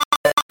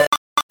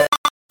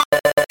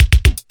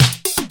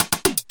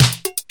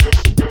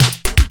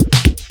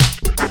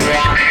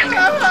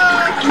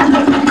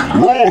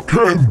Rock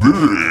and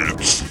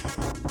Beats.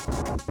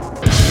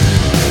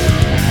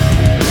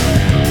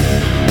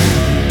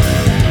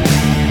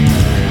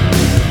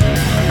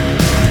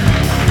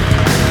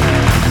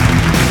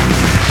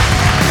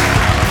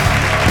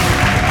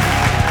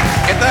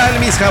 ¿Qué tal,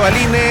 mis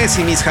jabalines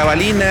y mis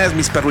jabalinas,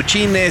 mis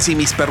perruchines y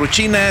mis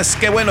perruchinas?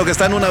 Qué bueno que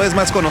están una vez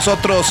más con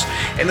nosotros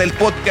en el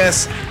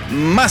podcast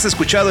más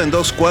escuchado en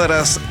 2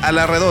 cuadras a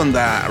la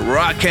redonda,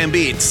 Rock and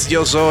Beats.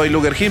 Yo soy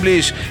Luger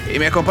Himmlich y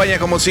me acompaña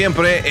como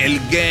siempre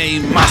el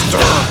Game Master,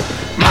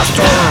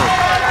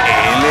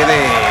 LD.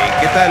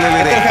 ¿Qué tal,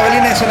 LD? ¿Qué tal,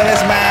 jabalines? Una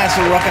vez más,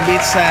 Rock and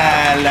Beats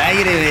al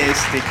aire.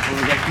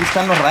 Y aquí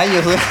están los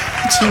rayos, ¿eh?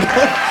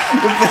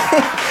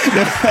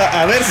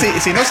 A ver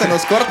si no se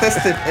nos corta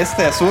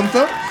este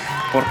asunto,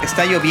 porque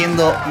está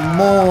lloviendo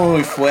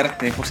muy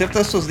fuerte. Por cierto,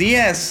 estos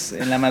días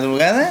en la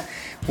madrugada,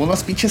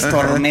 unos pinches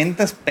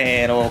tormentas,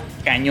 pero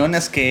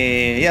cañonas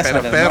que ya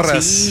sabes, perras.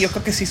 ¿no? Sí, yo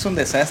creo que sí es un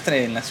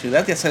desastre en la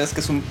ciudad. Ya sabes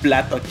que es un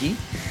plato aquí.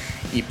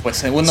 Y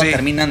pues uno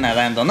termina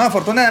nadando, ¿no?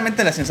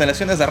 Afortunadamente las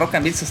instalaciones de Rock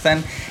and Beats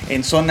están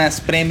en zonas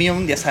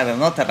premium, ya sabes,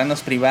 ¿no?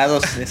 Terrenos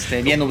privados,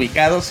 bien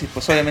ubicados, y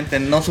pues obviamente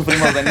no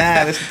sufrimos de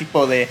nada de ese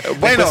tipo de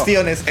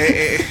cuestiones.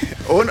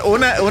 Uno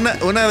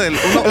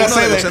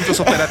de los centros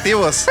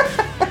operativos.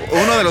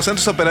 Uno de los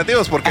centros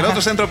operativos, porque el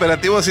otro centro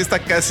operativo sí está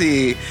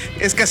casi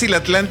la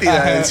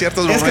Atlántida en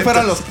ciertos momentos. Es que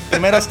fueron los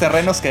primeros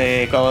terrenos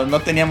que cuando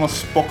no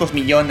teníamos pocos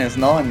millones,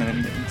 ¿no?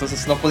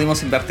 Entonces no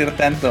pudimos invertir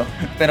tanto.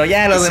 Pero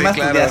ya los demás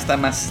claro. Pues ya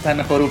está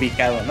mejor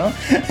ubicado, ¿no?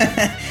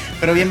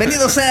 Pero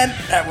bienvenidos a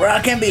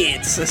Rock and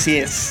Beats, así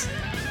es.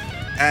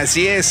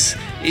 Así es.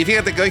 Y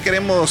fíjate que hoy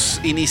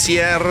queremos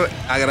iniciar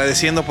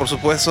agradeciendo, por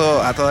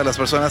supuesto, a todas las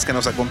personas que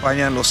nos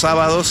acompañan los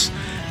sábados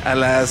a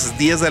las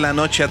 10 de la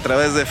noche a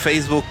través de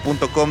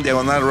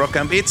facebook.com/Rock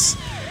and Beats,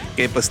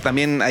 que pues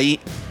también ahí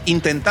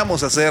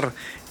intentamos hacer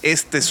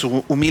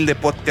su humilde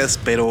podcast,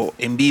 pero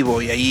en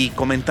vivo, y ahí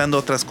comentando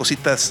otras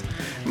cositas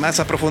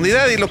más a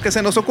profundidad y lo que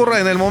se nos ocurra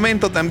en el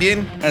momento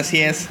también. Así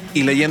es.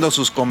 Y leyendo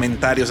sus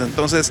comentarios.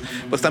 Entonces,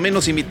 pues también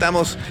los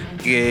invitamos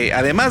que,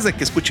 además de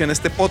que escuchen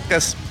este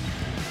podcast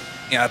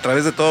a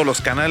través de todos los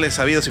canales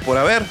habidos y por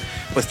haber,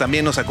 pues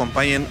también nos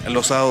acompañen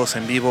los sábados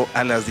en vivo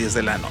a las 10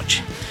 de la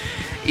noche.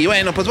 Y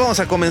bueno, pues vamos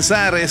a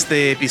comenzar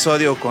este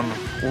episodio con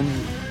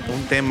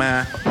un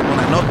tema,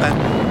 una nota,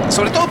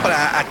 sobre todo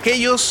para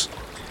aquellos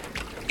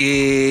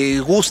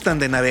que gustan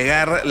de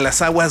navegar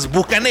las aguas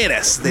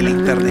bucaneras del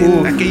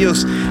internet,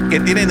 aquellos que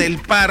tienen el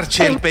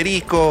parche, el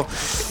perico,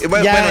 el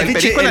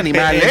perico, el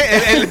animal,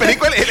 el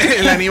perico,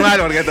 el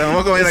animal, porque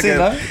tampoco me que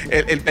 ¿no?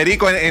 el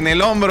perico en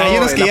el hombro. Hay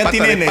unos que ya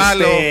tienen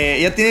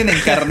ya tienen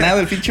encarnado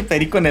el pinche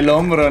perico en el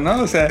hombro,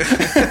 ¿no? O sea,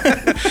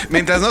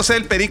 mientras no sea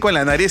el perico en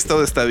la nariz,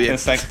 todo está bien.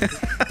 Exacto.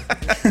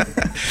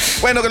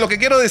 Bueno, lo que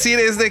quiero decir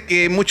es de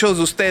que muchos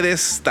de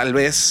ustedes, tal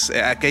vez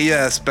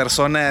aquellas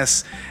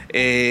personas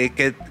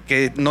que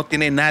no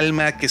tienen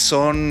alma, que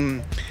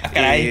son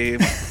que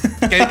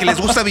les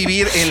gusta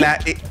vivir en la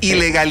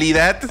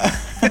ilegalidad,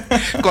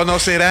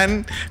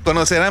 conocerán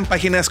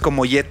páginas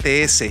como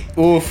YTS,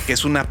 que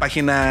es una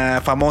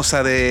página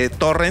famosa de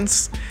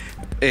torrents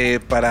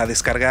para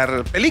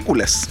descargar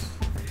películas.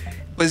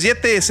 Pues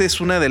YTS es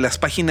una de las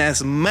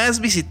páginas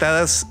más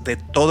visitadas de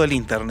todo el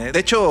internet.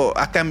 De hecho,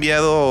 ha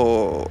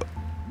cambiado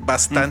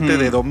bastante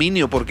de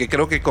dominio, porque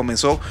creo que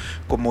comenzó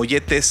como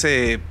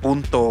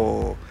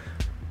YTS.eu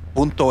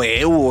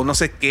o no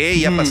sé qué,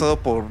 y ha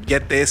pasado por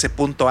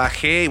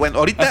YTS.ag, y bueno,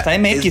 ahorita hasta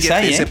MX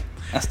hay,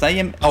 hasta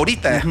ahí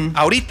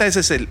ahorita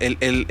ese es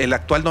el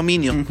actual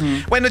dominio.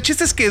 Bueno, el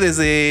chiste es que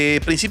desde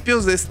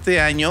principios de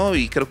este año,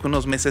 y creo que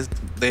unos meses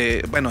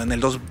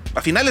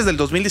a finales del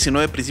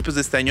 2019, principios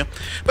de este año,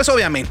 pues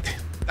obviamente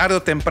tarde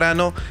o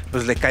temprano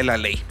pues le cae la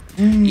ley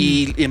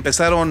y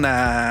empezaron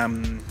a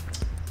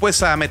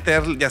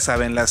meter, ya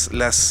saben,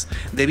 las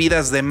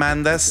debidas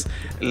demandas,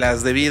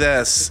 los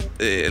debidos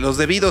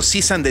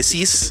cease and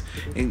desist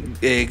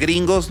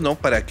gringos, ¿no?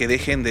 Para que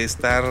dejen de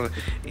estar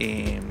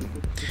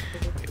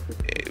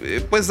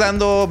pues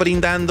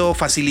brindando,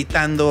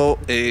 facilitando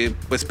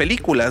pues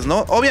películas,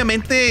 ¿no?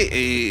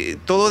 Obviamente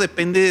todo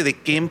depende de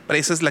qué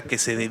empresa es la que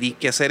se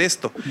dedique a hacer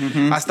esto.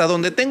 Hasta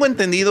donde tengo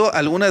entendido,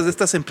 algunas de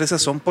estas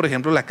empresas son, por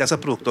ejemplo, la casa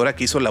productora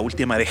que hizo la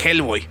última de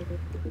Hellboy.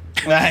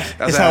 Ay,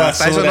 o sea,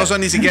 hasta eso no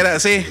son ni siquiera.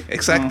 Sí,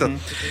 exacto.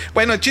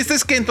 Bueno, el chiste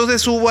es que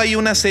entonces hubo ahí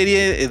una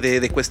serie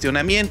de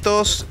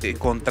cuestionamientos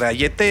contra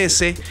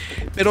YTS,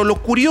 pero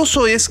lo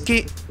curioso es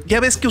que ya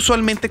ves que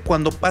usualmente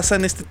cuando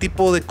pasan este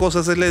tipo de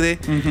cosas LD,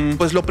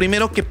 pues lo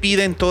primero que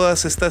piden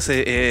todas estas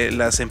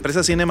las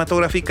empresas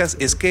cinematográficas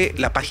es que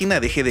la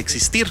página deje de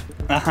existir.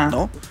 Ajá.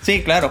 ¿No?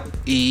 Sí, claro.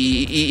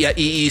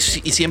 Y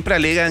siempre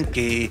alegan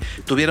que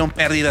tuvieron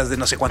pérdidas de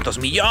no sé cuántos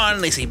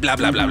millones y bla,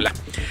 bla, bla, bla.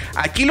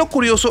 Aquí lo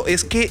curioso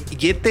es que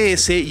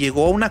YTS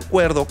llegó a un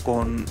acuerdo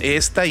con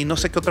esta y no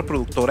sé qué otra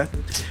productora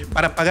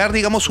para pagar,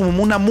 digamos,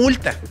 como una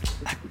multa.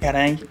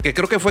 Caray. Que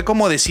creo que fue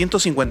como de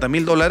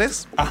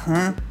 $150,000.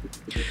 Ajá.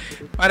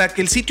 para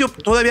que el sitio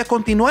todavía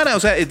continuara. O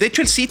sea, de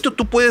hecho el sitio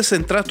tú puedes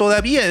entrar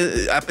todavía,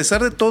 a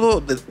pesar de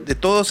todo, de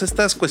todas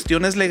estas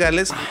cuestiones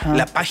legales,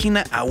 la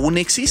página aún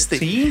existe.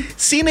 ¿Sí?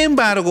 Sin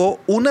embargo,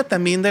 una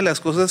también de las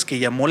cosas que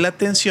llamó la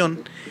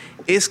atención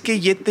es que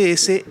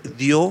YTS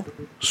dio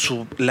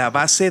la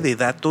base de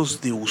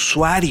datos de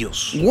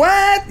usuarios.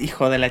 ¿What?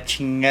 Hijo de la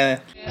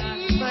chingada. Me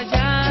has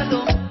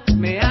fallado,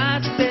 me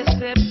has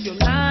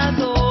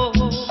decepcionado,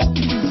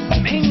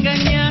 me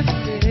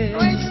engañaste,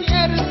 no es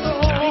cierto,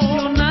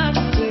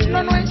 traicionaste,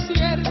 no es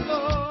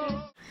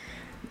cierto.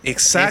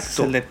 Exacto. Ese es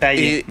el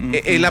detalle.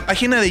 En la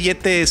página de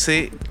YTS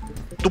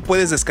tú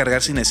puedes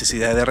descargar sin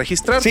necesidad de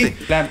registrarte. Sí,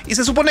 claro. Y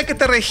se supone que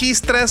te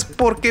registras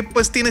porque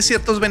pues tienes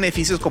ciertos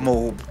beneficios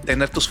como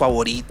tener tus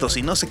favoritos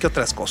y no sé qué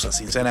otras cosas,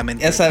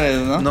 sinceramente. Ya sabes,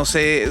 ¿no? No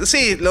sé,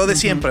 sí, lo de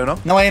siempre, ¿no?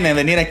 No vayan a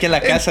venir aquí a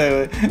la casa,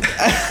 güey.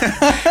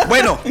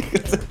 Bueno,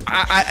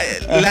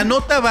 la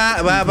nota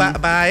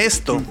va a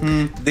esto,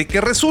 de que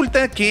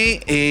resulta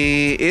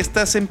que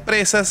estas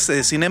empresas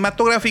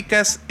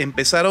cinematográficas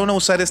empezaron a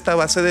usar esta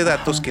base de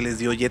datos que les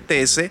dio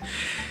YTS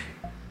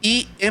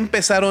y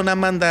empezaron a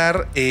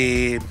mandar,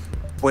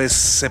 pues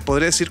se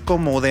podría decir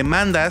como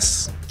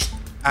demandas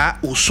a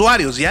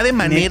usuarios, ya de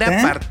manera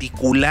 ¿Neta?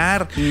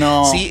 particular.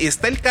 No. Sí,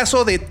 está el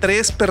caso de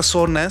 3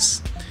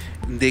 personas,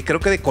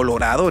 creo que de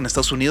Colorado, en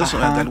Estados Unidos,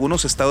 de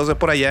algunos estados de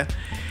por allá,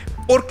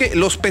 porque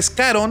los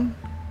pescaron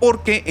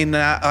porque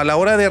a la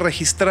hora de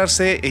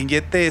registrarse en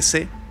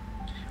YTS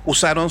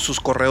usaron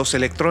sus correos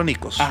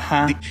electrónicos.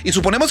 Ajá. Y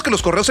suponemos que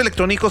los correos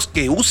electrónicos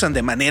que usan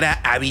de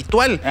manera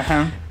habitual.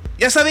 Ajá.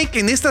 Ya saben que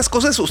en estas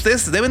cosas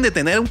ustedes deben de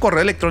tener un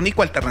correo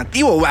electrónico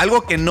alternativo,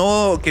 algo que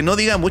no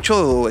diga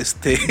mucho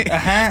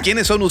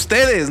quiénes son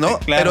ustedes, ¿no?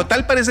 Claro. Pero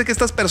tal parece que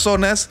estas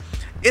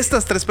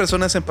 3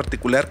 personas en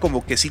particular,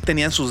 como que sí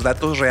tenían sus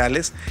datos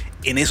reales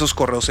en esos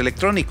correos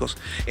electrónicos.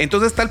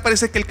 Entonces tal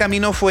parece que el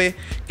camino fue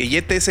que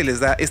YTS les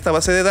da esta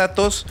base de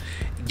datos,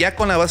 ya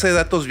con la base de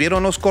datos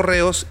vieron los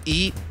correos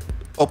y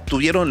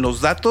obtuvieron los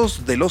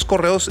datos de los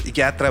correos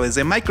ya a través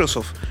de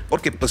Microsoft,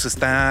 porque pues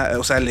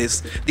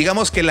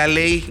digamos que la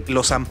ley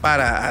los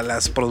ampara a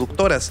las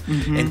productoras.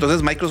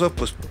 Entonces Microsoft,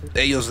 pues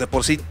ellos de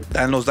por sí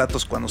dan los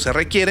datos cuando se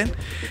requieren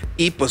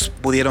y pues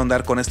pudieron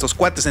dar con estos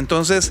cuates.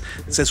 Entonces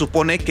se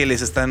supone que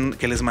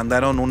les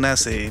mandaron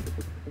unas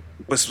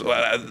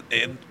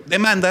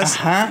demandas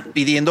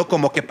pidiendo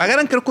como que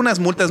pagaran, creo que unas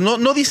multas.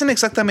 No dicen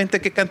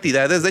exactamente qué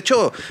cantidades. De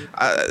hecho,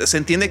 se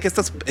entiende que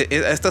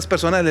a estas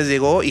personas les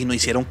llegó y no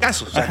hicieron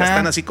caso. O sea,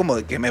 están así como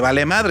de que me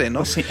vale madre, ¿no?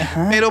 Pues sí,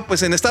 pero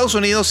pues en Estados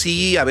Unidos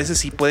sí, a veces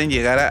sí pueden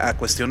llegar a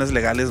cuestiones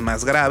legales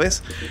más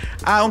graves.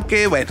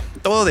 Aunque, bueno,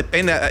 todo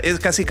depende.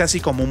 Es casi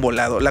como un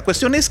volado. La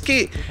cuestión es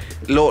que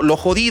lo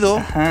jodido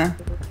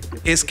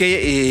es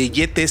que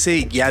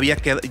YTS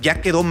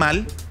ya quedó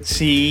mal.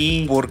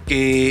 Sí.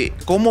 Porque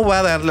 ¿cómo va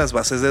a dar las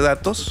bases de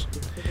datos?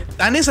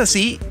 Tan es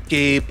así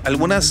que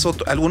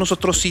algunos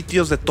otros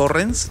sitios de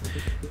torrents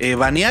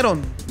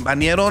banearon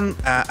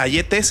a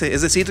YTS.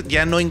 Es decir,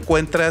 ya no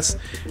encuentras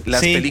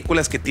las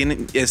películas que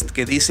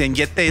dicen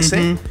YTS,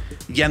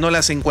 ya no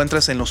las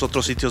encuentras en los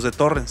otros sitios de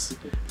torrents.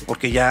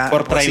 Porque ya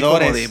por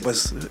traidores. Como de,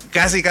 pues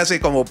casi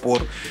como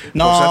por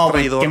ser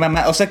traidor. Qué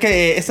mamá. O sea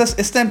que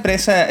esta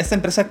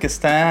empresa que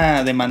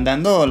está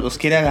demandando los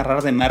quiere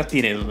agarrar de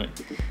mártires, güey.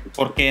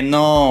 Porque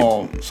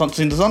no son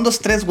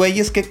 2-3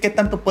 güeyes, ¿qué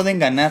tanto pueden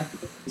ganar?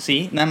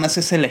 Sí, nada más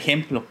es el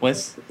ejemplo,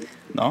 pues,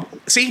 ¿no?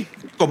 Sí,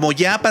 como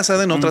ya ha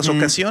pasado en otras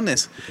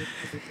ocasiones.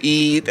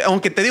 Y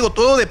aunque te digo,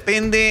 todo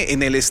depende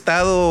en el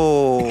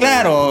estado.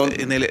 Claro.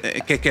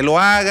 Que lo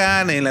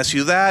hagan, en la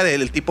ciudad,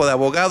 el tipo de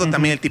abogado,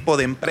 también el tipo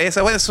de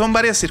empresa. Bueno, son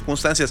varias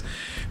circunstancias.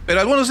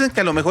 Pero algunos dicen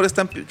que a lo mejor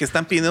están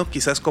pidiendo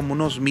quizás como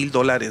unos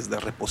 $1,000 de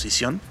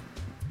reposición.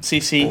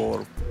 Sí.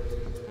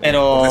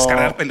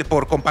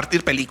 Por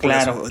compartir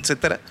películas,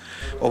 etcétera,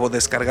 o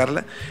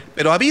descargarla.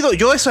 Pero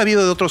yo he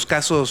sabido de otros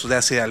casos de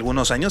hace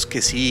algunos años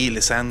que sí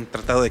les han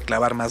tratado de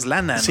clavar más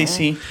lana, ¿no?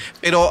 Sí.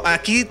 Pero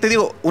aquí te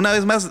digo, una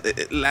vez más,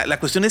 la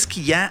cuestión es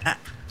que ya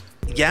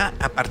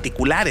a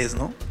particulares,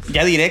 ¿no?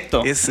 Ya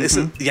directo.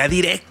 Ya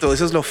directo,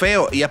 eso es lo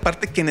feo. Y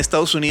aparte que en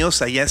Estados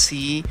Unidos, allá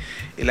sí,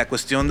 la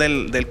cuestión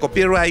del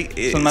copyright...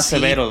 son más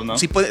severos, ¿no?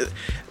 Sí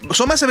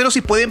son más severos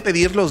y pueden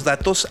pedir los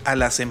datos a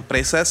las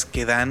empresas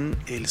que dan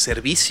el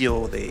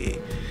servicio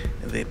de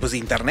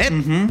internet.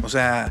 Uh-huh. O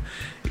sea,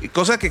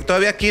 cosa que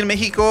todavía aquí en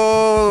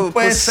México...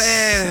 Pues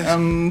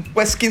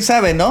quién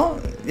sabe, ¿no?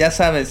 Ya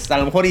sabes, a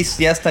lo mejor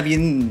ya estás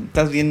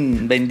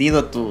bien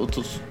vendido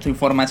tu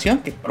información,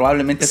 que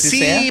probablemente así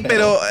sea. Sí,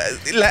 pero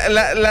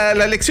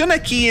la lección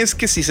aquí es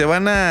que si se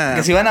van a...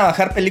 Que si van a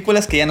bajar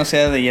películas que ya no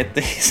sea de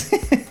YTS.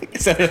 Que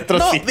sea de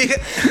otro sitio.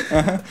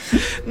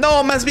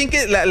 No, más bien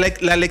que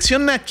la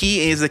lección aquí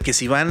es de que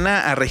si van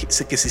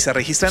que si se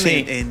registran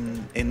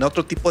en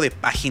otro tipo de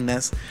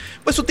páginas,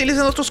 pues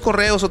utilicen otros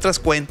correos, otras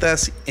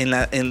cuentas,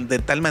 de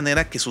tal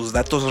manera que sus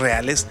datos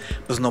reales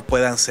pues no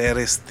puedan ser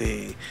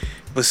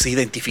pues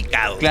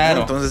identificados. Claro.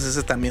 ¿no? Entonces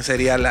esa también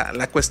sería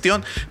la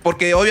cuestión.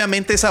 Porque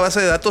obviamente esa base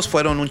de datos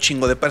fueron un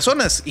chingo de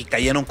personas y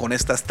cayeron con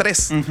estas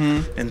 3.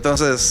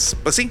 Entonces,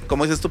 pues sí,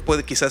 como dices tú,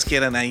 quizás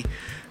quieran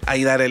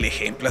ahí dar el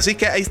ejemplo. Así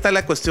que ahí está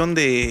la cuestión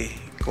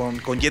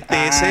con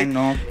YTS. Ay,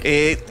 no.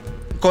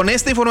 Con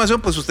esta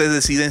información, pues ustedes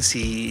deciden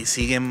si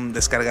siguen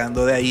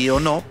descargando de ahí o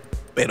no.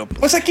 Pero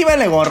pues aquí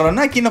vale gorro,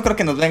 ¿no? Aquí no creo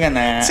que nos vengan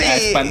a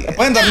espantar.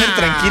 Pueden dormir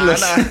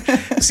tranquilos. No.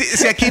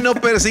 Si aquí no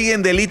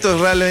persiguen delitos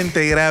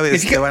realmente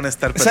graves que van a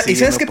estar persiguiendo. ¿Y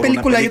sabes qué por una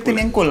película yo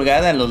tenían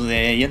colgada los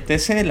de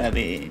YTS? La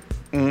de...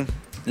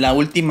 La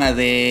última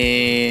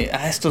de...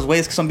 estos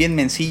güeyes que son bien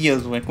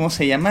mencillos, güey. ¿Cómo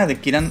se llama? De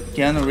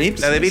Keanu Reeves.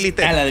 La de Billy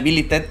Ted. La de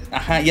Billy Ted.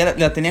 Ajá, ya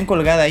la tenían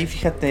colgada ahí,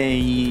 fíjate.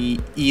 Y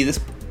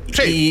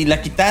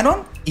la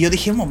quitaron. Y yo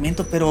dije, un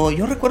momento, pero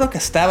yo recuerdo que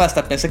estaba.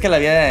 Hasta pensé que la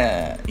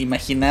había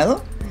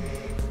imaginado.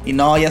 Y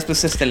no, ya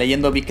después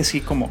leyendo vi que sí,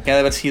 como que ha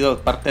de haber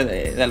sido parte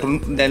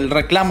del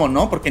reclamo,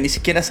 ¿no? Porque ni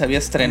siquiera se había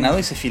estrenado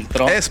y se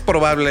filtró. Es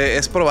probable.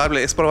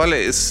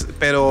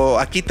 Pero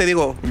aquí te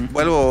digo,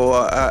 vuelvo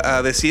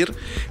a decir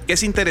que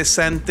es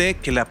interesante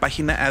que la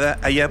página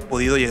haya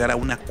podido llegar a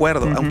un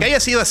acuerdo. Aunque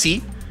haya sido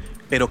así,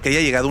 pero que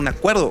haya llegado a un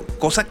acuerdo,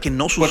 cosa que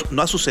no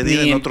ha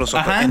sucedido en otras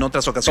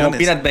ocasiones. Como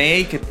Pirate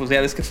Bay, que pues ya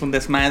ves que fue un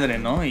desmadre,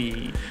 ¿no?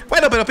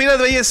 Bueno, pero Pirate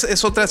Bay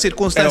es otra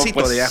circunstancia y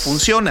todavía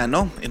funciona,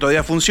 ¿no?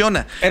 Todavía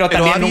funciona. Pero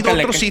ha habido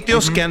otros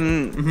sitios que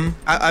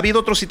ha habido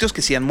otros sitios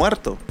que sí han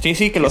muerto.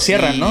 Sí, que lo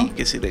cierran, ¿no?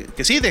 Que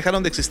sí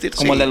dejaron de existir.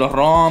 Como el de los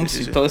ROMs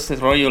y todo este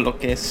rollo, lo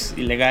que es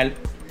ilegal,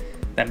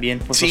 también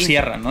pues lo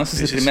cierran, ¿no? Ese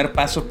es el primer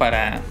paso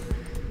para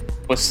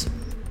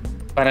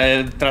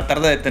tratar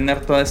de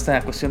detener toda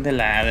esta cuestión de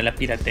la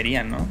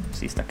piratería, ¿no?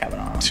 Sí, está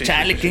cabrón. Sí,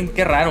 chale,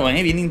 qué raro,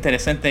 bien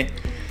interesante.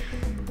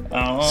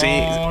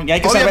 Ya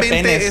hay que usar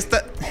VPNs.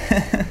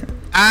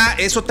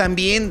 Eso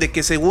también, de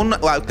que según,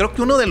 creo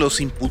que uno de los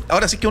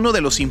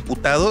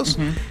imputados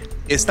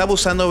estaba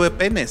usando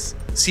VPNs.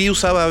 Sí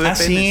usaba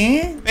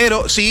VPNs.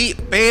 ¿Sí?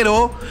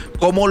 Pero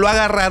como lo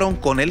agarraron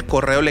con el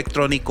correo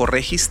electrónico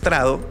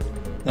registrado.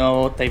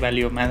 No, te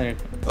valió madre.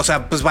 O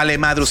sea, pues vale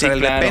madre usar el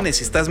VPN.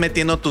 Si estás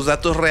metiendo tus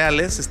datos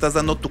reales, estás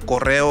dando tu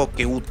correo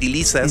que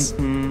utilizas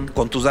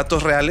con tus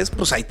datos reales,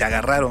 pues ahí te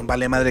agarraron.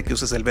 Vale madre que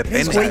uses el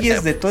VPN. Los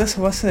güeyes de toda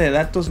esa base de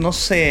datos, no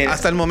sé.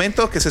 Hasta el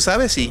momento que se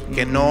sabe, sí.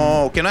 Que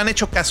no han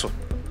hecho caso.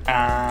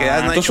 Que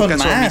han hecho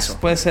caso omiso.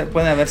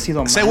 Puede haber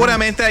sido más.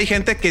 Seguramente hay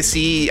gente que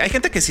sí. Hay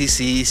gente que sí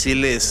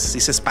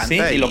se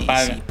espanta y lo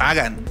pagan. Sí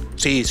pagan.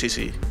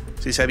 Sí.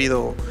 Sí, se ha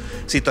habido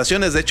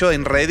situaciones. De hecho,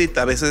 en Reddit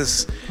a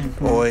veces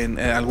o en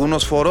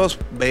algunos foros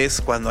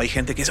ves cuando hay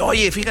gente que dice,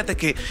 oye, fíjate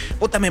que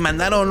me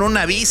mandaron un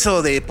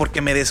aviso de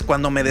porque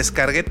cuando me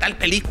descargué tal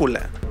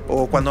película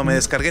o cuando me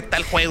descargué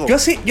tal juego. Yo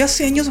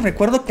hace años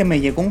recuerdo que me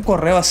llegó un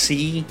correo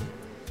así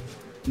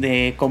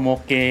de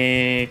como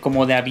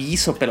de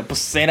aviso, pero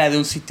pues era de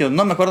un sitio,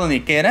 no me acuerdo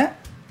ni qué era,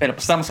 pero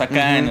pues estamos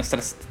acá en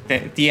nuestras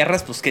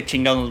tierras, pues qué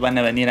chingados nos van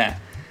a venir a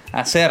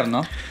hacer,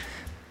 ¿no?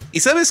 Y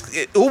sabes,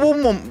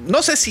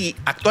 no sé si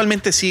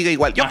actualmente sigue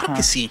igual, yo creo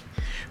que sí,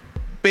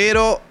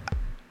 pero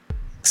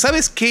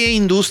 ¿sabes qué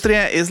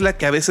industria es la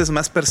que a veces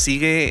más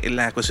persigue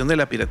la cuestión de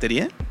la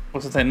piratería?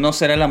 Pues ¿no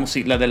será la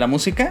de la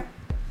música?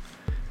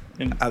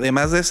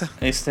 Además de esa.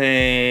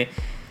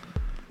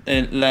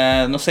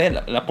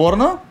 La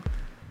porno.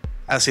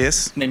 Así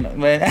es.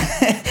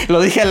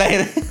 Lo dije al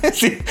aire.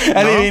 Sí,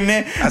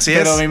 adiviné. Así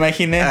pero es. Me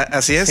imaginé.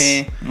 Así es.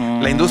 Sí.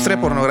 La industria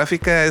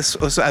pornográfica es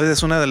a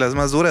veces una de las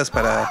más duras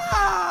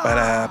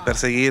para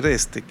perseguir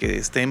que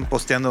estén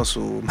posteando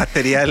su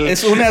material.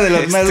 Es una de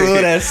las más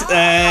duras.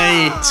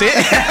 Ay. Sí.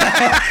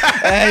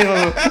 Ay,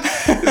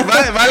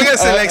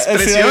 válgase la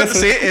expresión.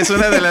 Sí, es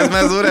una de las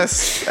más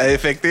duras.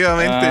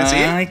 Efectivamente,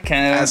 ay, sí.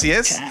 Así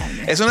es.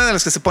 Chale. Es una de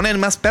las que se ponen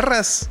más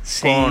perras.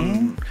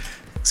 Sí.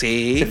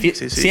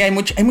 Sí, hay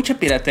mucha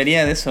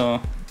piratería de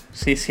eso.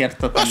 Sí,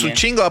 cierto. Pues un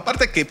chingo.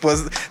 Aparte que,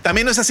 pues,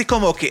 también no es así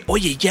como que,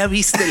 oye, ¿ya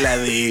viste la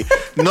de,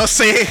 no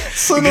sé,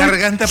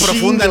 Garganta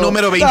Profunda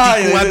número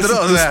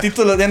 24? Los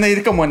títulos deben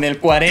ir como en el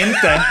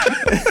 40.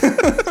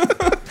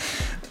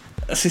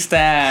 Así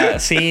está.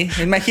 Sí,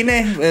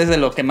 imagine, es de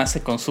lo que más se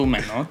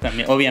consume, ¿no?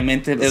 También,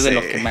 obviamente, es de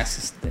lo que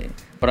más,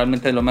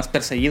 probablemente de lo más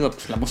perseguido,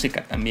 pues la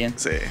música también.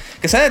 Sí.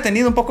 Que se ha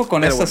detenido un poco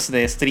con estas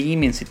de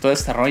streamings y todo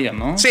este rollo,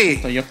 ¿no?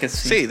 Sí. Yo que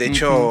sí. Sí, de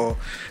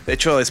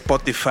hecho,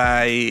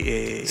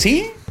 Spotify.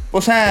 Sí.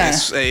 O sea,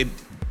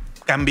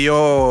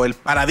 cambió el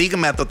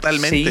paradigma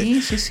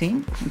totalmente.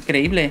 Sí.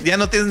 Increíble. Ya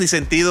no tienes ni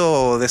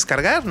sentido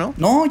descargar, ¿no?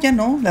 No, ya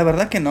no. La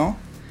verdad que no.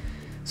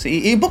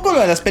 Sí, y un poco lo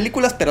de las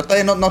películas, pero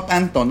todavía no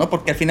tanto, ¿no?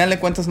 Porque al final de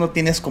cuentas no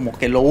tienes como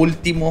que lo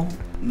último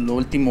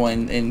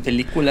en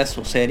películas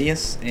o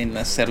series en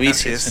los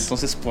servicios.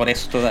 Entonces por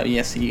eso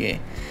todavía sigue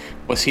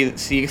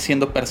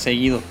siendo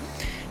perseguido.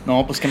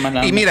 No, pues qué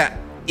mala. Y mira,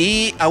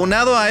 y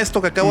aunado a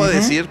esto que acabo de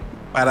decir,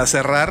 para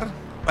cerrar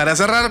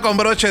con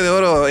broche de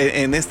oro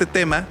en este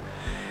tema,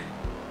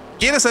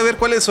 ¿quieres saber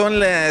cuáles son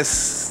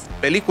las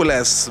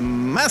películas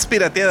más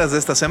pirateadas de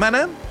esta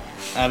semana?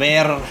 A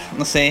ver,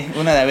 no sé,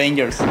 una de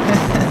Avengers.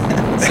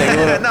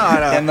 Seguro. No.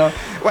 Ya no.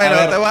 Bueno,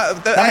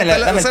 A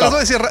ver,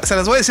 se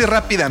las voy a decir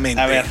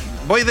rápidamente. A ver.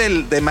 Voy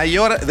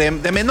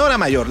de menor a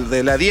mayor,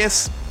 de la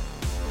 10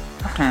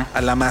 Ajá.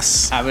 a la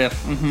más. A ver.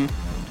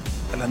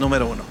 A la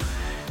número 1.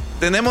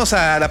 Tenemos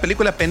a la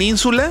película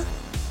Península,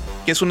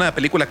 que es una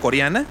película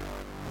coreana.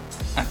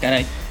 Ah,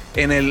 caray.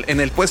 En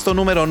el puesto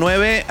número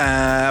 9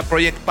 a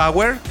Project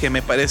Power, que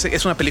me parece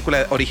es una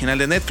película original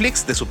de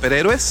Netflix de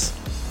superhéroes.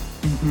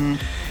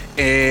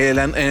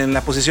 En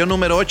la posición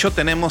número 8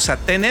 tenemos a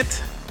Tenet,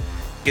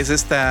 que es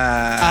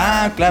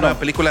esta claro. una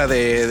película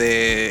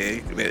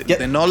de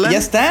Nolan. ¿Ya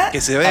está?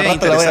 Que se ve Al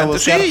rato la voy a interesante.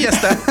 buscar. Sí, ya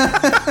está.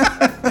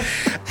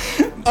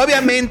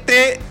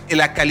 Obviamente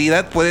la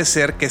calidad puede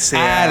ser que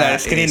sea la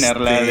screener,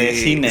 la de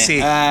cine. Sí.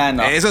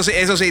 No. Eso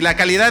sí, la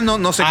calidad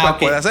no sé cuál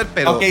puede ser,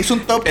 pero Ok, es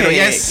un top pero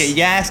que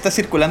ya está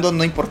circulando,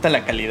 no importa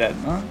la calidad,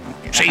 ¿no?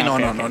 Okay. Sí,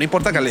 no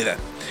importa calidad.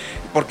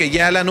 Porque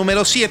ya la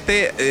número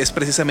 7 es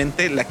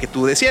precisamente la que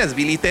tú decías,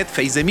 Bill y Ted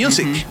Face the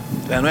Music.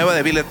 La nueva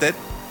de Bill y Ted.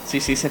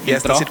 Sí, se filtró. Ya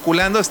está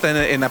circulando,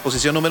 está en la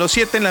posición número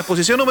 7. En la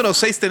posición número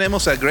 6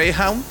 tenemos a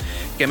Greyhound,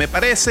 que me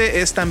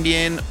parece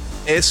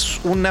es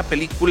una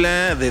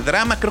película de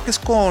drama, creo que es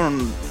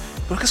con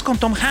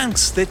Tom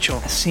Hanks, de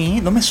hecho.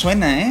 Sí, no me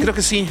suena, ¿eh? Creo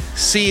que sí.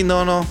 Sí,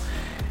 no.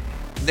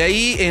 De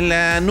ahí en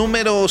la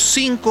número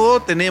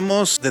 5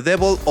 tenemos The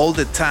Devil All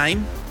the Time,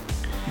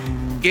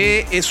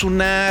 que es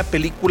una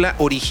película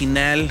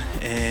original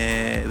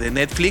de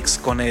Netflix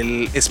con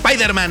el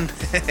Spider-Man.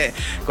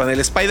 Con el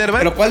Spider-Man.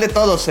 ¿Pero cuál de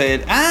todos?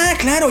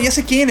 Claro, ya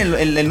sé quién,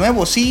 el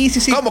nuevo, sí.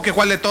 ¿Cómo que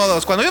cuál de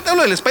todos? Cuando yo te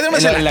hablo del Spider-Man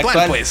es el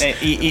actual, pues.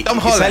 Y Tom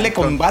Holland. sale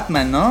con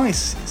Batman, ¿no?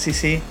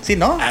 Sí,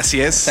 ¿no? Así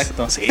es.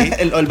 Exacto. Sí.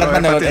 el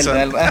Batman.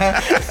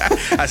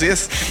 Así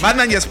es.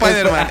 Batman y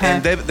Spider-Man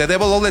en The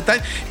Devil All the Time.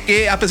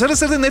 Que a pesar de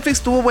ser de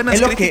Netflix tuvo buenas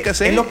críticas.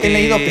 Es lo que he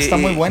leído, que está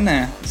muy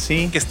buena.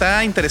 Sí. Que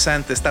está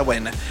interesante, está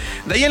buena.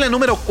 De ahí en la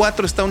número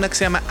 4 está una que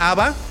se llama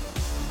Ava,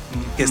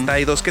 que está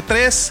ahí 2 que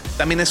 3.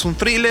 También es un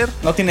thriller.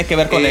 No tiene que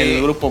ver con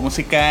el grupo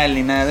musical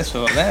ni nada de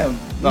eso, ¿verdad?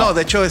 No,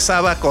 de hecho es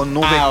Ava con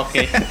V. Ok.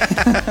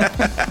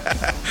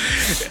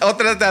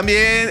 Otra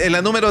también, en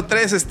la número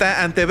 3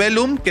 está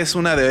Antebellum, que es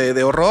una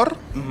de horror.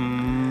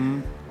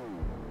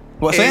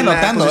 Pues estoy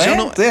anotando,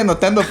 Estoy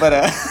anotando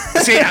para...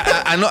 Sí,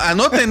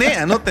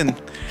 anoten.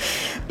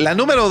 La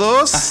número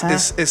 2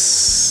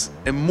 es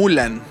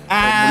Mulan.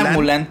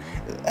 Mulan.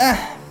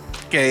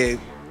 Que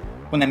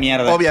una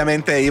mierda.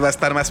 Obviamente iba a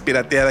estar más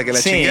pirateada que la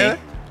chingada.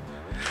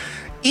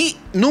 Y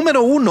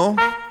número 1.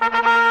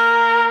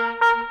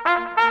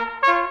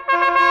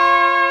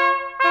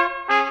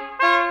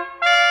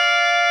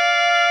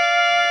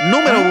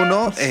 Número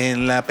 1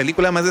 en la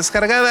película más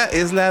descargada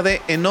es la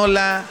de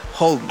Enola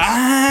Holmes.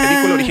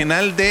 Película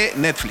original de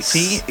Netflix.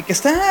 Sí, que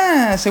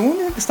está, según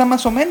que está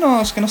más o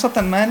menos, que no está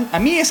tan mal. A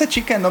mí esa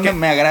chica no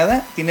me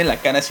agrada. Tiene la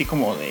cara así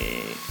como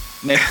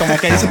como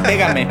que dice,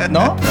 pégame,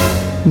 ¿no?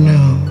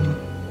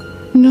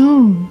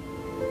 No.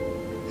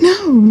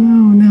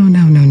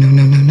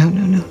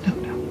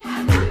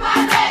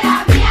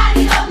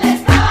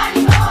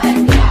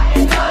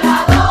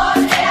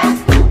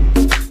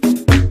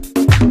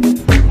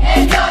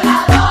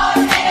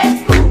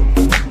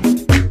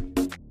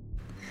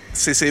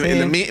 Sí,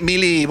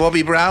 Millie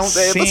Bobby Brown.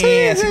 Sí,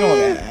 así como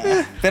que...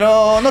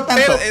 Pero no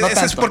tanto,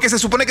 Es porque se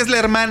supone que es la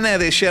hermana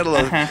de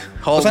Sherlock Holmes.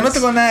 O sea, no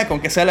tengo nada con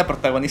que sea la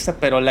protagonista,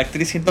 pero la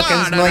actriz siento que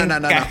no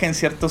encaja en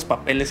ciertos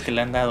papeles que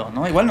le han dado,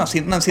 ¿no? Igual no han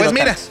sido pues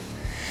mira. tantos.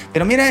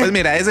 Pero mira... Pues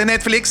mira, es de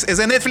Netflix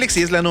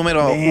y es la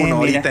número 1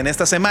 ahorita. En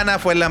esta semana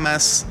fue la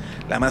más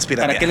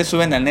pirateada. ¿Para qué le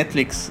suben a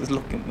Netflix? Es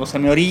lo que... O sea,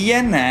 me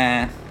orillan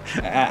a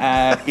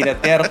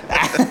piratear.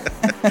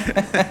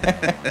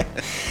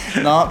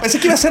 No, pensé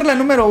que iba a ser la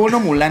número 1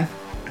 Mulan.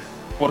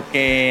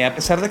 Porque a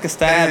pesar de que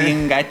está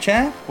bien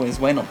gacha, pues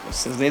bueno,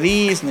 pues es de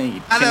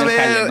Disney. A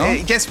ver, ¿no?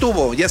 Ya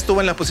estuvo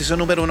en la posición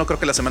número 1 creo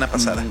que la semana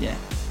pasada. Ya.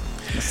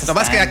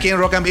 Nomás que aquí en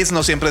Rock and Beats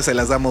no siempre se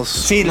las damos.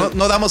 Sí, no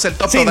damos el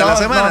top de la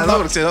semana, ¿no?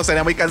 Porque si no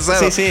sería muy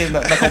cansado. Sí.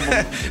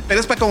 Pero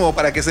es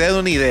para que se den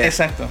una idea.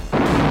 Exacto.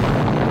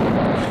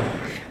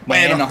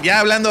 Bueno, ya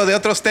hablando de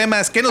otros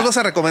temas, ¿qué nos vas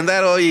a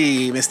recomendar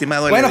hoy, mi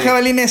estimado LD? Bueno,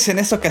 jabalines, en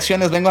esta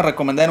ocasión les vengo a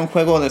recomendar un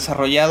juego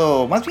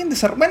desarrollado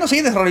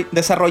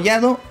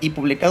y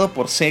publicado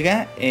por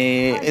Sega.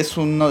 Es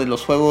uno de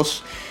los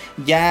juegos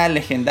ya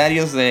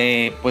legendarios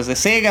de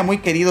Sega, muy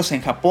queridos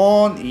en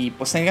Japón y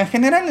pues en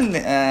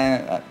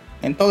general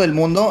en todo el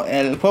mundo.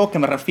 El juego que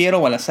me refiero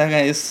o a la saga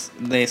es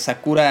de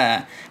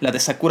Sakura, la de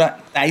Sakura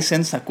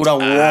Taisen, Sakura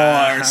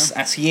Wars,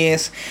 así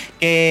es.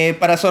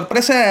 Para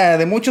sorpresa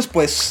de muchos,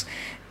 pues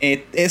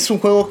es un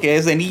juego que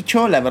es de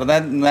nicho, la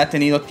verdad no ha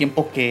tenido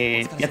tiempo,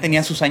 que ya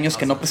tenía sus años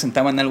que no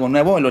presentaban algo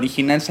nuevo. El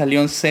original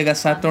salió en Sega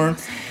Saturn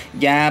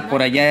ya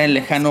por allá el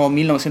lejano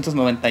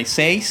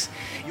 1996.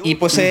 Y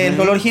pues el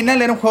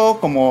original era un juego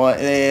como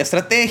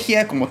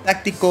estrategia, como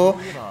táctico,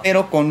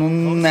 pero con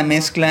una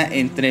mezcla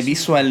entre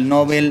visual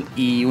novel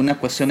y una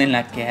cuestión en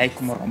la que hay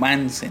como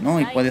romance, ¿no?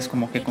 Y puedes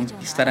como que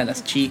conquistar a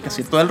las chicas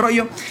y todo el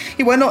rollo.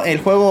 Y bueno, el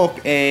juego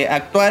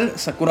actual,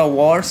 Sakura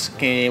Wars,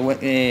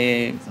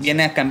 que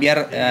viene a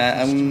cambiar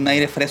a un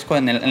aire fresco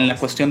en la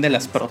cuestión de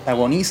las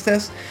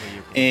protagonistas.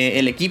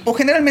 El equipo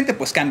generalmente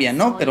pues cambia,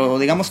 ¿no? Pero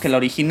digamos que la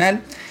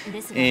original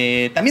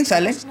también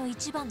sale.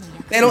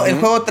 Pero el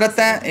juego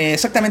trata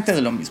exactamente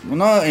de lo mismo,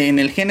 ¿no? En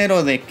el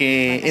género de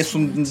que es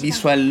un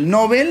visual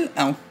novel,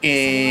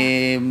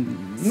 aunque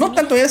no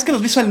tanto, es que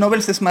los visual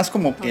novels es más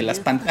como que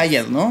las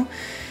pantallas, ¿no?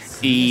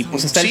 Y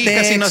pues está el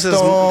texto. Casi no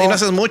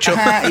haces mucho.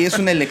 Ajá,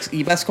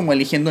 y vas como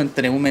eligiendo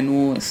entre un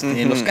menú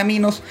los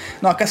caminos.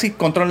 No, acá sí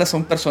controlas a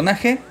un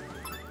personaje.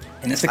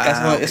 En este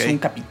caso es un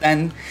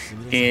capitán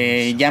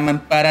que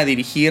llaman para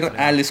dirigir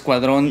al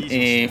escuadrón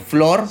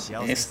Flor,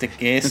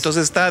 que es...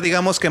 Entonces está,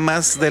 digamos que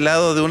más del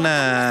lado de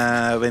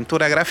una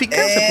aventura gráfica,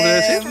 ¿se podría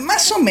decir?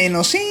 Más o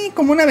menos, sí,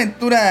 como una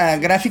aventura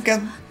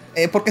gráfica,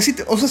 porque sí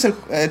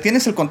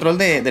tienes el control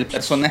del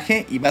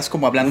personaje y vas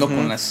como hablando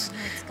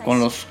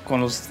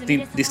con los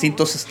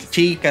distintos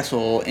chicas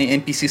o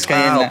NPCs que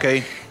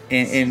hay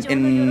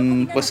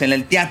pues en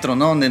el teatro,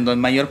 ¿no? Donde en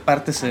mayor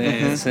parte se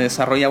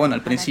desarrolla, bueno,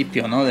 al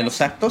principio, ¿no? De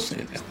los actos.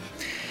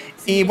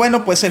 Y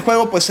bueno, pues el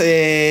juego pues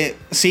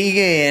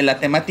sigue la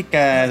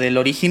temática del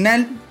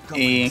original.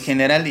 En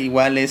general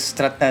igual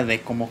trata de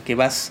como que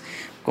vas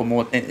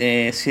como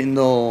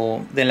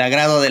siendo del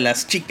agrado de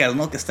las chicas,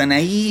 ¿no? Que están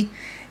ahí.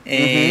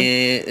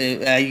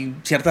 Hay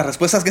ciertas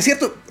respuestas que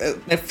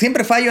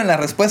siempre fallo en las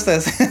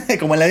respuestas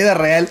como en la vida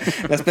real.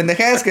 Las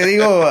pendejadas que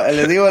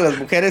les digo a las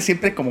mujeres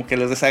siempre como que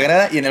les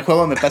desagrada, y en el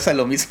juego me pasa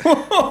lo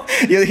mismo.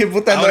 Yo dije,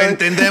 puta, ahora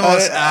entendemos.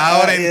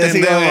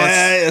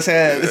 O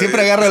sea,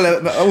 siempre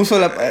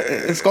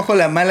escojo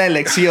la mala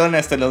elección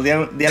hasta los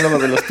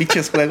diálogos de los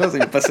pinches juegos,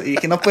 y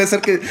dije, no puede ser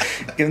que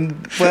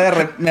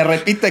me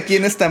repita aquí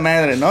en esta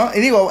madre, ¿no? Y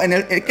digo,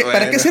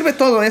 ¿para qué sirve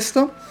todo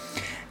esto?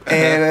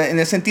 En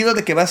el sentido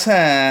de que vas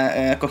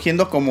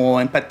cogiendo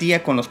como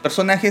empatía con los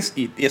personajes,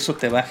 y eso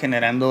te va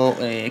generando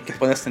que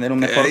puedas tener un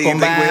mejor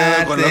combate. Ten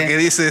cuidado con lo que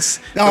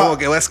dices, como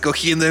que vas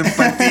cogiendo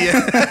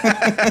empatía.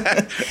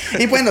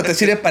 Y bueno, te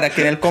sirve para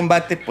que en el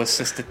combate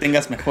pues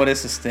tengas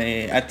mejores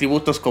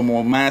atributos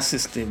como más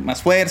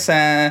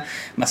fuerza,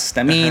 más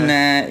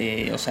estamina,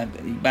 o sea,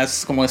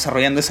 vas como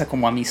desarrollando esa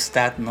como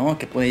amistad, ¿no?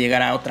 Que puede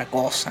llegar a otra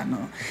cosa,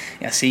 ¿no?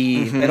 Y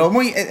así, pero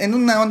muy en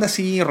una onda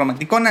así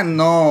romanticona,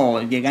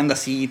 no llegando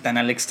así tan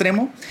al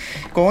extremo,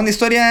 con una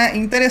historia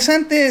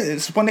interesante. Se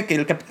supone que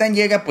el capitán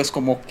llega pues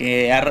como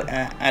que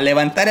a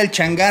levantar el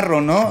changarro,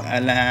 ¿no?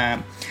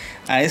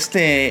 A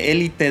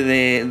élite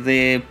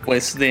de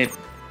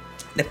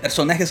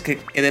personajes que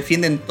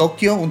defienden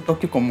Tokio, un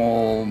Tokio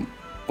como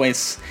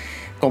pues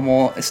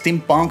como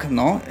steampunk,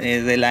 ¿no?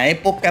 De la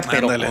época,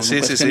 pero con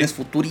cuestiones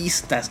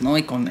futuristas, ¿no?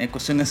 Y con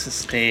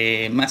cuestiones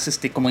más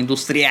como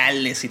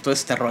industriales y todo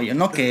este rollo,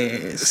 ¿no?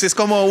 Que es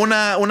como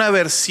una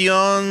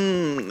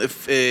versión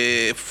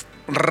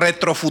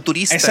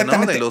retrofuturista,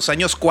 ¿no? De los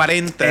años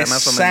 40, más o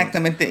menos.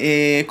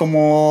 Exactamente,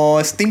 como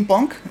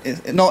steampunk.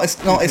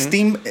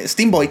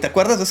 Steamboy, ¿te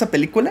acuerdas de esa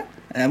película?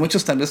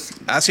 Muchos tal vez.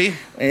 Sí.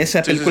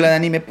 Esa película de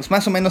anime, pues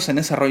más o menos en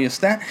ese rollo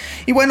está.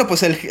 Y bueno,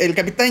 pues el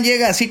capitán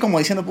llega así como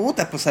diciendo,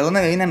 puta, pues a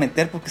dónde me vine a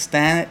meter, porque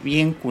está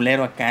bien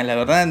culero acá. La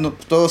verdad,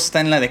 todo está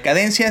en la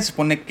decadencia. Se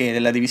supone que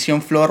de la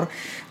división Flor,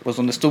 pues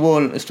donde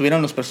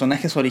estuvieron los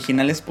personajes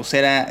originales, pues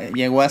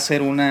llegó a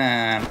ser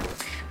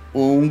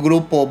un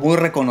grupo muy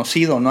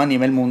reconocido, ¿no? A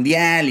nivel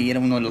mundial, y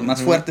era uno de los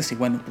más fuertes, y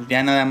bueno, pues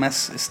ya nada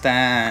más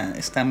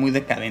está muy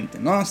decadente,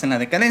 ¿no? Está en la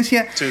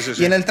decadencia.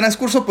 Y en el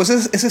transcurso, pues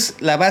esa es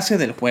la base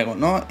del juego,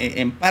 ¿no?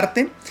 En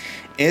parte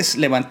es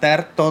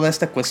levantar toda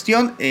esta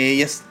cuestión.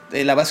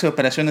 La base de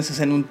operaciones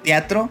es en un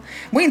teatro.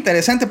 Muy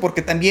interesante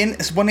porque también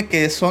se supone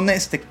que son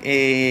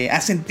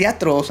hacen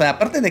teatro. O sea,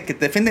 aparte de que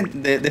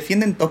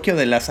defienden Tokio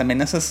de las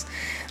amenazas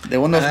de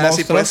unos monstruos,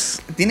 sí,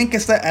 pues. tienen que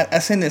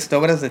hacen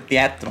obras de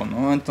teatro,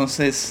 ¿no?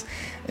 Entonces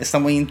está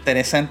muy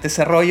interesante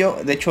ese rollo.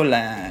 De hecho,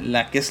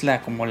 la que es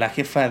como la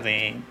jefa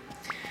de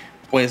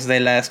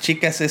las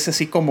chicas es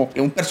así como que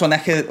un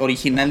personaje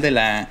original de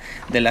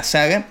la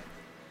saga.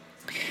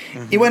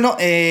 Y bueno,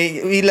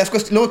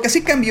 lo que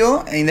sí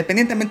cambió,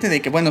 independientemente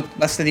de que, bueno,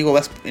 vas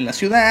en la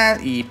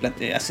ciudad y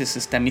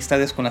haces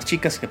amistades con las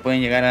chicas que pueden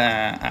llegar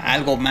a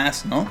algo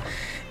más, ¿no?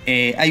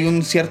 Hay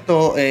un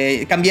cierto...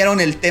 cambiaron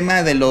el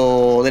tema de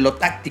lo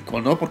táctico,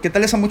 ¿no? Porque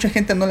tal vez a mucha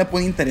gente no le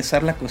puede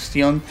interesar la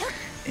cuestión,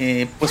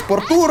 pues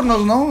por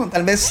turnos, ¿no?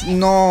 Tal vez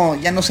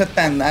ya no sea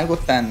algo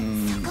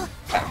tan...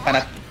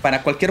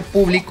 para cualquier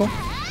público.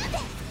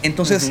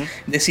 Entonces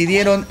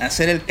decidieron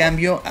hacer el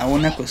cambio a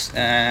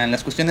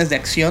las cuestiones de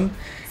acción.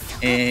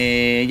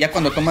 Ya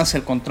cuando tomas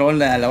el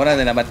control a la hora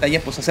de la batalla,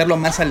 pues hacerlo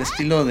más al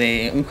estilo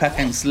de un hack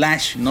and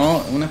slash,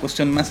 ¿no? Una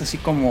cuestión más así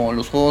como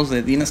los juegos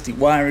de Dynasty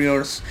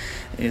Warriors,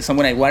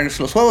 Samurai Warriors,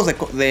 los juegos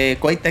de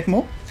Koei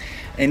Tecmo.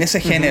 en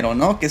ese género,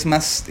 ¿no? Que es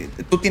más,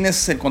 tú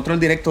tienes el control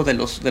directo de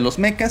los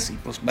mechas y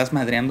pues vas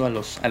madreando a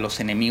los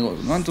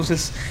enemigos, ¿no?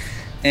 Entonces,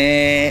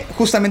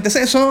 justamente es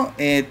eso.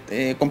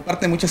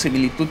 Comparte mucha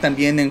similitud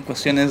también en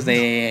cuestiones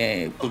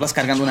de, pues vas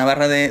cargando una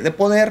barra de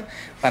poder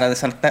para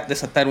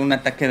desatar un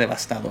ataque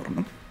devastador,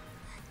 ¿no?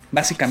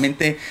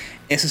 Básicamente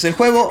ese es el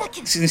juego.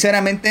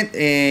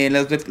 Sinceramente,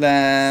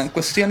 las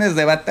cuestiones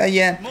de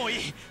batalla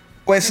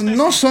pues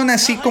no son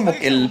así como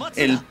que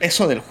el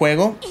peso del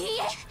juego.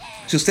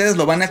 Si ustedes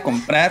lo van a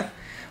comprar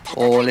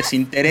o les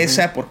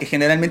interesa, porque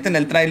generalmente en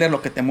el tráiler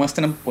lo que te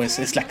muestran pues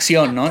es la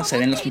acción, ¿no? Se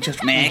ven los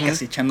pinches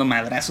mechas echando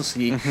madrazos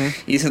y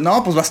dices,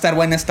 no, pues va a estar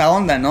buena esta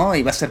onda, ¿no?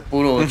 Y va a ser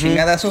puro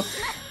chingadazo.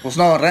 Pues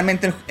no,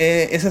 realmente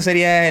ese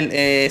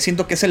sería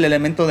siento que es el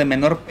elemento de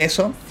menor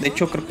peso. De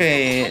hecho, creo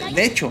que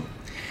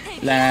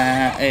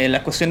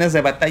la cuestiones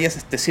de batallas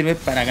te sirve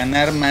para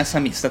ganar más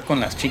amistad con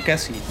las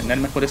chicas y tener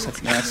mejores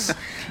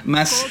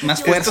más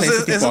fuerza.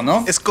 Entonces, ese tipo,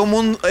 ¿no? Es como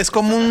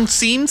un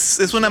Sims,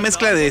 es una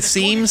mezcla de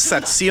Sims,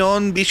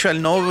 acción,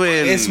 visual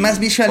novel. Es más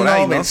visual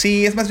ahí, novel, ¿no?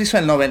 sí, es más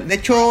visual novel. De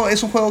hecho,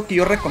 es un juego que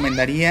yo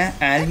recomendaría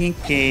a alguien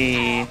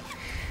que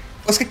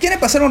pues que quiere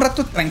pasar un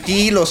rato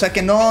tranquilo, o sea,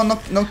 que no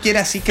quiere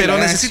así que... Pero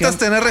necesitas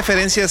tener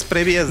referencias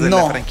previas de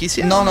la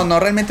franquicia. No,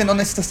 realmente no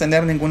necesitas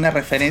tener ninguna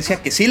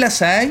referencia, que sí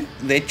las hay.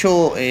 De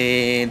hecho,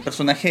 el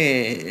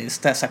personaje,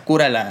 esta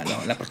Sakura,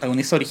 la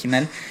protagonista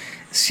original,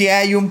 sí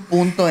hay un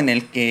punto en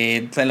el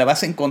que te la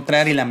vas a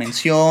encontrar y la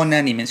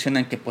mencionan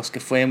que pues que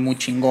fue muy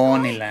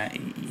chingón y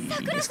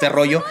este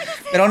rollo,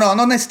 pero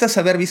no necesitas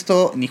haber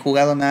visto ni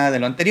jugado nada de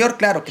lo anterior.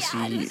 Claro que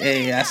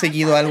si has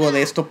seguido algo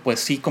de esto,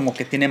 pues sí, como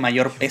que tiene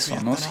mayor peso,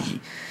 ¿no? Sí,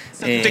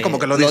 como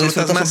que lo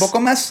disfrutas más. un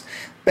poco más,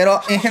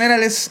 pero en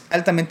general es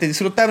altamente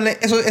disfrutable.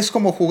 Eso es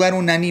como jugar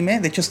un anime.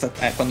 De hecho, hasta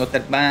cuando te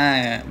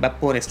va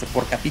por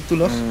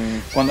capítulos.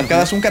 Cuando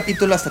acabas un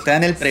capítulo, hasta te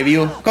dan el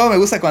preview. Cómo me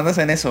gusta cuando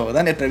hacen eso,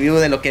 dan el preview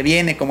de lo que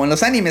viene, como en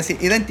los animes,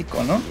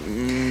 idéntico, ¿no?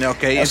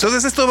 Ok,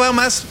 entonces esto va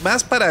más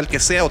para el que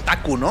sea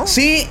otaku, ¿no?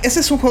 Sí, ese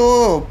es un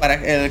juego para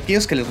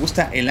aquellos que les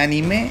gusta el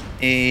anime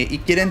y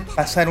quieren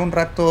pasar un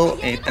rato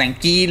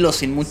tranquilo,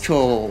 sin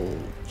mucho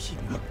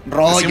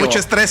rollo. Sin mucho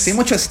estrés. Sin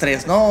mucho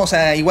estrés, ¿no? O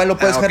sea, igual lo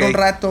puedes jugar ok. un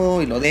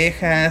rato y lo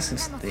dejas.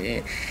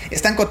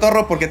 Es tan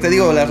cotorro porque te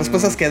digo, las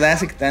respuestas que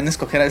das y que te dan a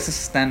escoger a veces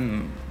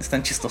están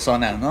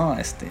chistosonas, ¿no?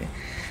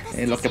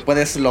 Lo que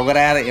puedes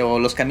lograr o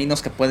los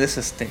caminos que puedes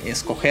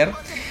escoger.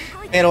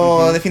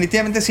 Pero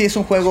definitivamente sí es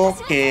un juego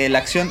que la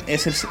acción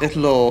es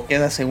lo que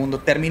da segundo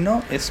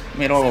término, es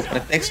mero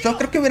pretexto.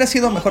 Creo que hubiera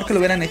sido mejor que lo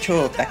hubieran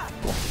hecho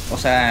táctico, o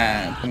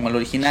sea, como el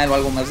original o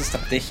algo más de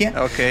estrategia.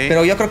 Okay.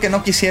 Pero yo creo que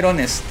no quisieron,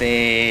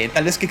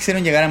 tal vez que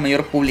quisieron llegar a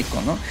mayor público,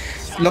 ¿no?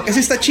 Lo que sí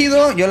está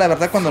chido, yo la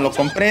verdad cuando lo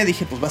compré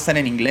dije, pues va a estar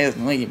en inglés,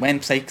 ¿no? Y bueno,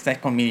 pues ahí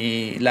está con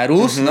mi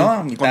Larus,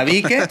 ¿no? Mi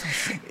tabique.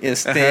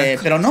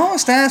 Pero no,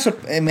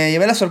 me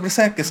llevé la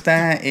sorpresa que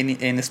está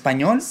en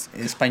español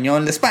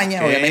de España.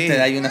 Okay. Obviamente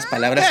hay unas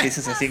palabras que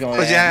dices así como,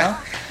 pues ya, ¿no?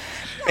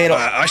 Pero,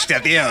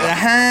 hostia, tío.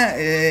 Ajá,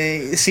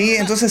 sí,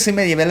 entonces sí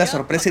me llevé la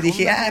sorpresa y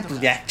dije,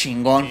 pues ya,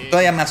 chingón,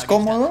 todavía más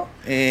cómodo,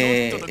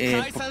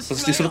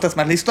 pues disfrutas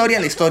más la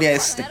historia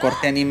es de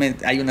corte anime,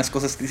 hay unas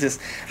cosas que dices,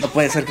 no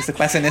puede ser que se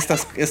pasen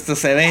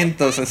estos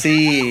eventos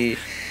así.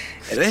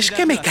 Pero es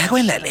que me cago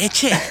en la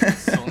leche.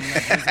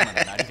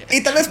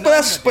 Y tal vez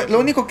lo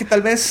único que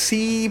tal vez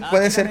sí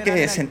puede ser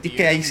que sentí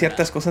que hay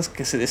ciertas cosas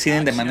que se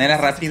deciden de manera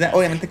rápida.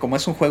 Obviamente como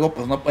es un juego,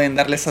 pues no pueden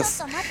darle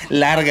esas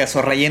largas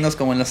o rellenos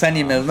como en los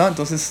animes, ¿no?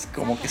 Entonces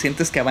como que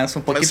sientes que avanza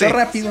un poquito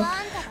rápido.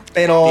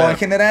 Pero claro, en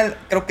general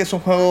creo que es un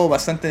juego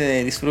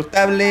bastante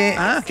disfrutable.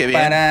 Qué bien.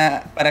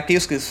 Para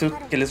aquellos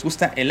que les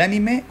gusta el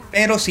anime.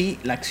 Pero sí,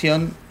 la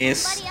acción de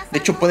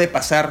hecho puede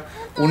pasar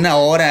una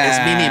hora.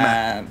 Es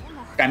mínima.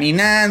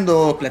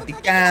 Caminando,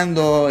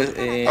 platicando,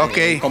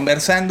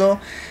 conversando,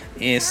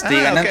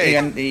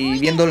 y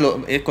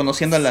viéndolo,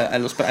 conociendo a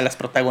las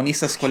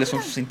protagonistas, cuáles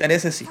son sus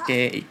intereses y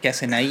qué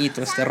hacen ahí,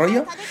 todo este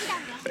rollo.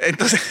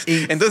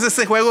 Entonces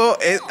este juego,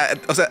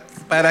 o sea,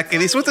 para que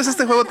disfrutes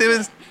este juego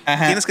tienes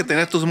que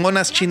tener tus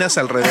monas chinas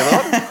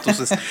alrededor,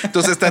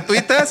 tus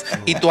estatuitas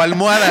y tu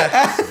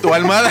almohada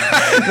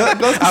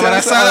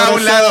abrazada a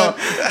un lado.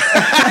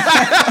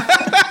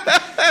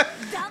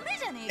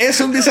 Es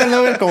un visual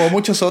novel como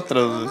muchos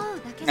otros,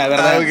 la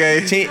verdad.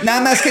 Okay. Sí, nada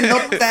más que no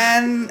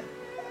tan...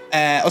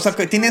 o sea,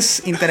 que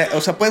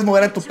puedes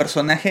mover a tu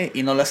personaje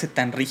y no lo hace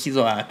tan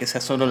rígido a que sea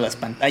solo las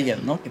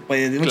pantallas, ¿no? Que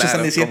muchos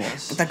están diciendo,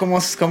 puta,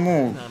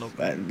 como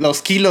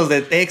los kilos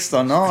de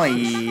texto, ¿no?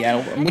 Y a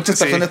muchas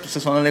personas pues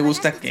eso no le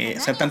gusta,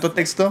 que sea tanto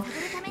texto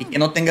y que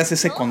no tengas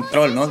ese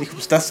control, ¿no? Dijo,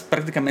 pues estás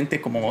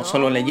prácticamente como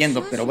solo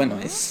leyendo, pero bueno,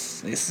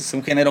 es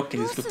un género que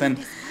disfrutan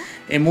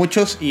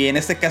muchos, y en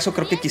este caso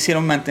creo que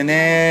quisieron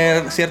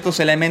mantener ciertos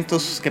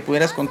elementos que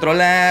pudieras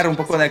controlar, un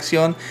poco de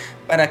acción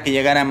para que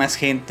llegara más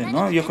gente,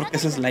 ¿no? Yo creo que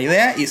esa es la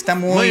idea y está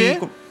muy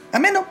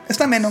ameno,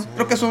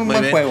 creo que es un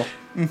buen juego.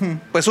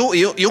 Pues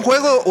y un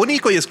juego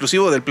único y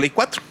exclusivo del Play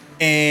 4.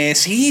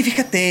 Sí,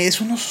 fíjate,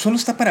 eso solo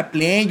está para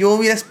Play. Yo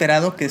hubiera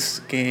esperado que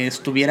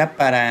estuviera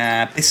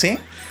para PC.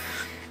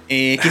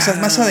 Quizás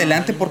más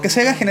adelante, porque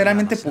Sega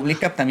generalmente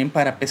publica también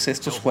para PC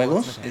estos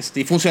juegos.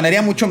 Y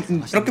funcionaría mucho,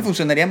 creo que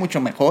funcionaría mucho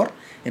mejor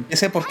en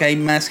PC porque hay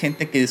más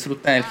gente que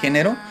disfruta del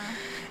género.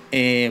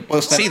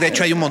 Sí, de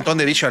hecho hay un montón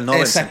de visual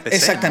novels en PC,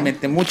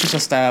 exactamente, ¿no? Muchos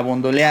hasta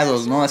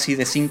bondoleados, ¿no? Así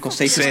de 5 o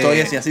 6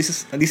 historias, y así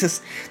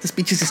dices, estas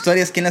pinches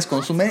historias, ¿quién las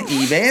consume?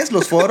 Y ves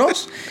los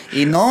foros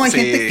y no, hay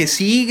gente que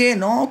sigue,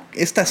 ¿no?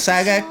 Esta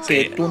saga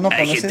que tú no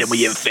conoces. Hay gente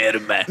muy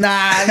enferma. No,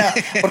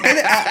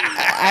 porque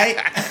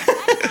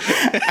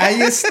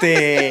hay es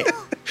que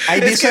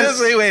no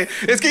sé, güey.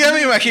 Es que ya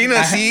me imagino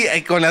así,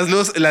 con las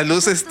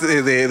luces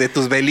de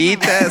tus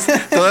velitas,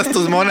 todas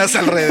tus monas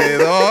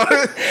alrededor,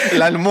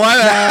 la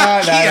almohada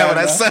aquí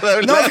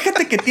abrazada. No,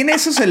 fíjate que tiene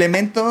esos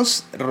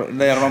elementos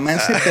de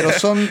romance, pero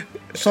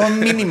son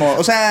mínimos.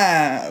 O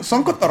sea,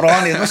 son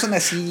cotorrones, no son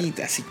así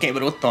que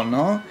bruto,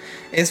 ¿no?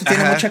 Eso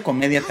tiene mucha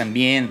comedia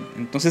también.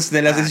 Entonces,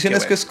 de las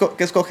decisiones que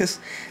escoges,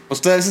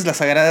 pues tú a veces las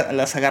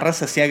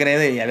agarras así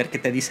agrede y a ver qué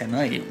te dicen,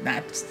 ¿no? Y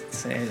pues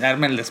se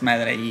arma el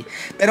desmadre ahí.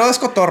 Pero es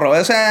cotorro,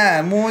 o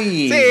sea,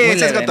 muy leve,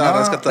 es cotorro,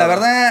 ¿no? Es cotorro. La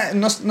verdad,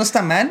 no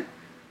está mal.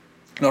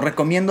 Lo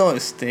recomiendo,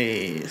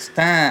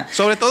 está...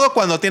 Sobre todo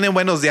cuando tienen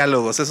buenos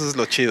diálogos, eso es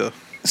lo chido.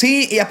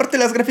 Sí, y aparte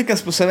las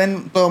gráficas pues se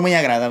ven todo muy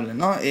agradable,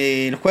 ¿no?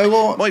 El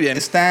juego muy bien.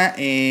 Está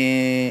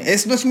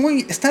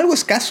está algo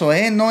escaso,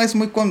 no es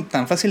muy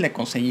tan fácil de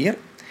conseguir.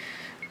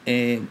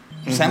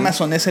 Pues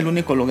Amazon es el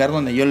único lugar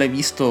donde yo lo he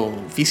visto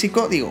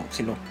físico. Digo,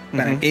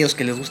 para aquellos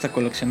que les gusta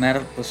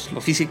coleccionar pues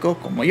lo físico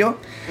como yo,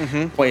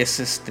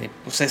 pues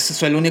pues ese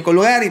es el único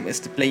lugar. Y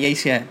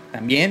PlayAsia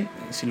también,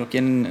 si lo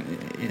quieren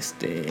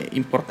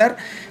importar.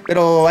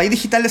 Pero ahí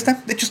digital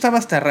está. De hecho estaba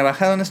hasta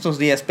rebajado en estos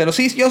días. Pero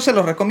sí, yo se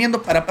los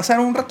recomiendo para pasar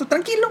un rato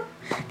tranquilo.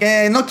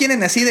 Que no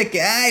quieren así de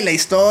que la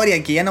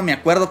historia, que ya no me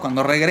acuerdo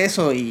cuando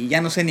regreso y ya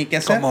no sé ni qué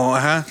hacer.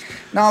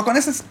 No, con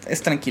eso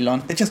es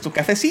tranquilón. Te echas tu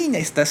cafecín y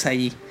estás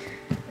ahí.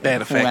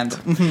 Perfecto.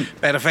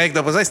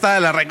 Perfecto, pues ahí está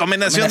la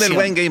recomendación del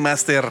buen Game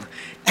Master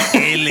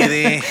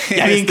LD.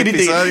 Ya bien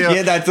crítico.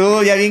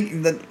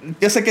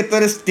 Yo sé que tú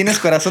tienes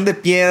corazón de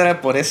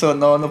piedra, por eso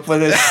no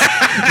puedes.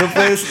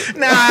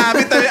 No, a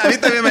mí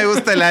también me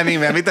gusta el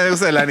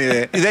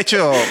anime. Y de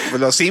hecho,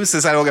 los Sims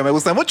es algo que me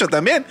gusta mucho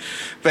también.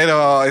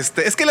 Pero es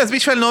que las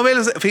visual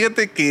novels,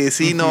 fíjate que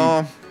sí,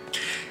 no.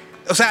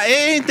 O sea,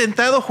 he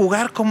intentado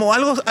jugar como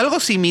algo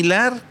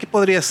similar. ¿Qué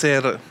podría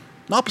ser?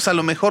 No, pues a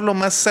lo mejor lo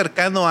más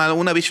cercano a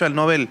una visual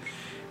novel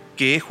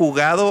que he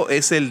jugado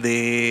es el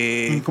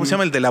de... ¿Cómo se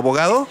llama? El del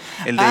abogado.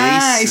 El de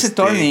Ace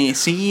Attorney.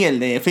 Sí, el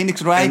de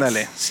Phoenix Wright.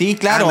 Ándale. Sí,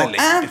 claro.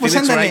 Ándale. Pues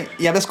ándale.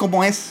 Ya ves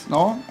cómo es,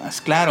 ¿no?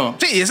 Es claro.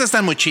 Sí, esas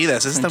están muy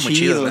chidas. Están muy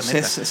chidas, la neta.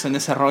 Es en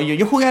ese rollo.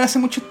 Yo jugué hace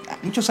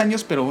muchos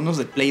años, pero unos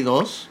de Play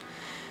 2.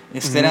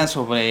 Eran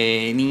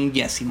sobre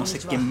ninjas y no sé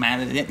qué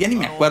madre. Ya ni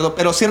me acuerdo.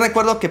 Pero sí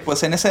recuerdo que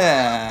pues en ese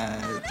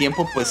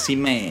tiempo pues sí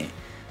me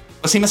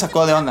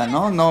sacó de onda,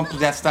 ¿no? No,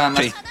 pues ya estaba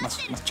más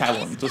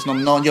chavo. Entonces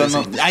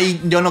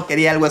yo no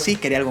quería algo así,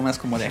 quería algo más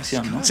como de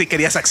acción, ¿no? Sí,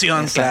 querías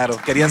acción, claro.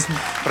 Querías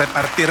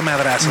repartir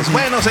madrazos.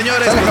 Bueno,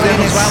 señores, pues ya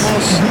nos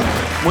vamos.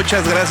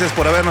 Muchas gracias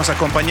por habernos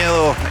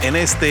acompañado en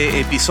este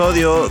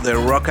episodio de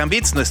Rock and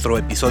Beats, nuestro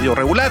episodio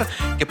regular,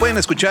 que pueden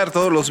escuchar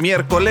todos los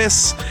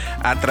miércoles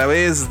a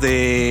través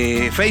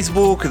de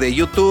Facebook, de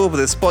YouTube,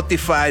 de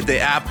Spotify,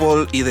 de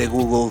Apple y de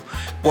Google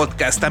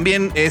Podcast.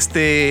 También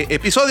este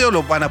episodio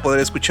lo van a poder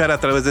escuchar a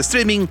través de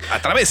streaming,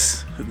 a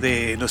través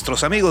de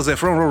nuestros amigos de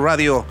Front Row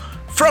Radio,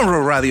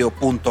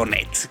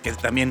 frontrowradio.net, que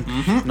también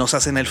nos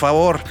hacen el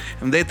favor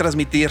de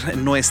transmitir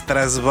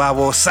nuestras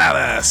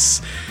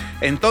babosadas.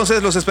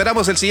 Entonces los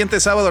esperamos el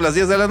siguiente sábado a las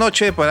 10 de la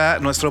noche para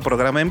nuestro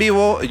programa en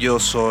vivo. Yo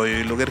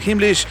soy Luger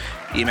Himmlich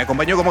y me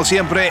acompañó como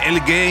siempre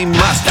el Game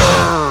Master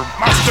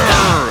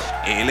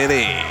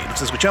LD.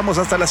 Nos escuchamos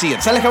hasta la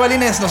siguiente. Sale,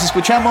 jabalines, nos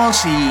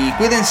escuchamos y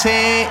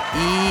cuídense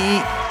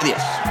y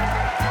adiós.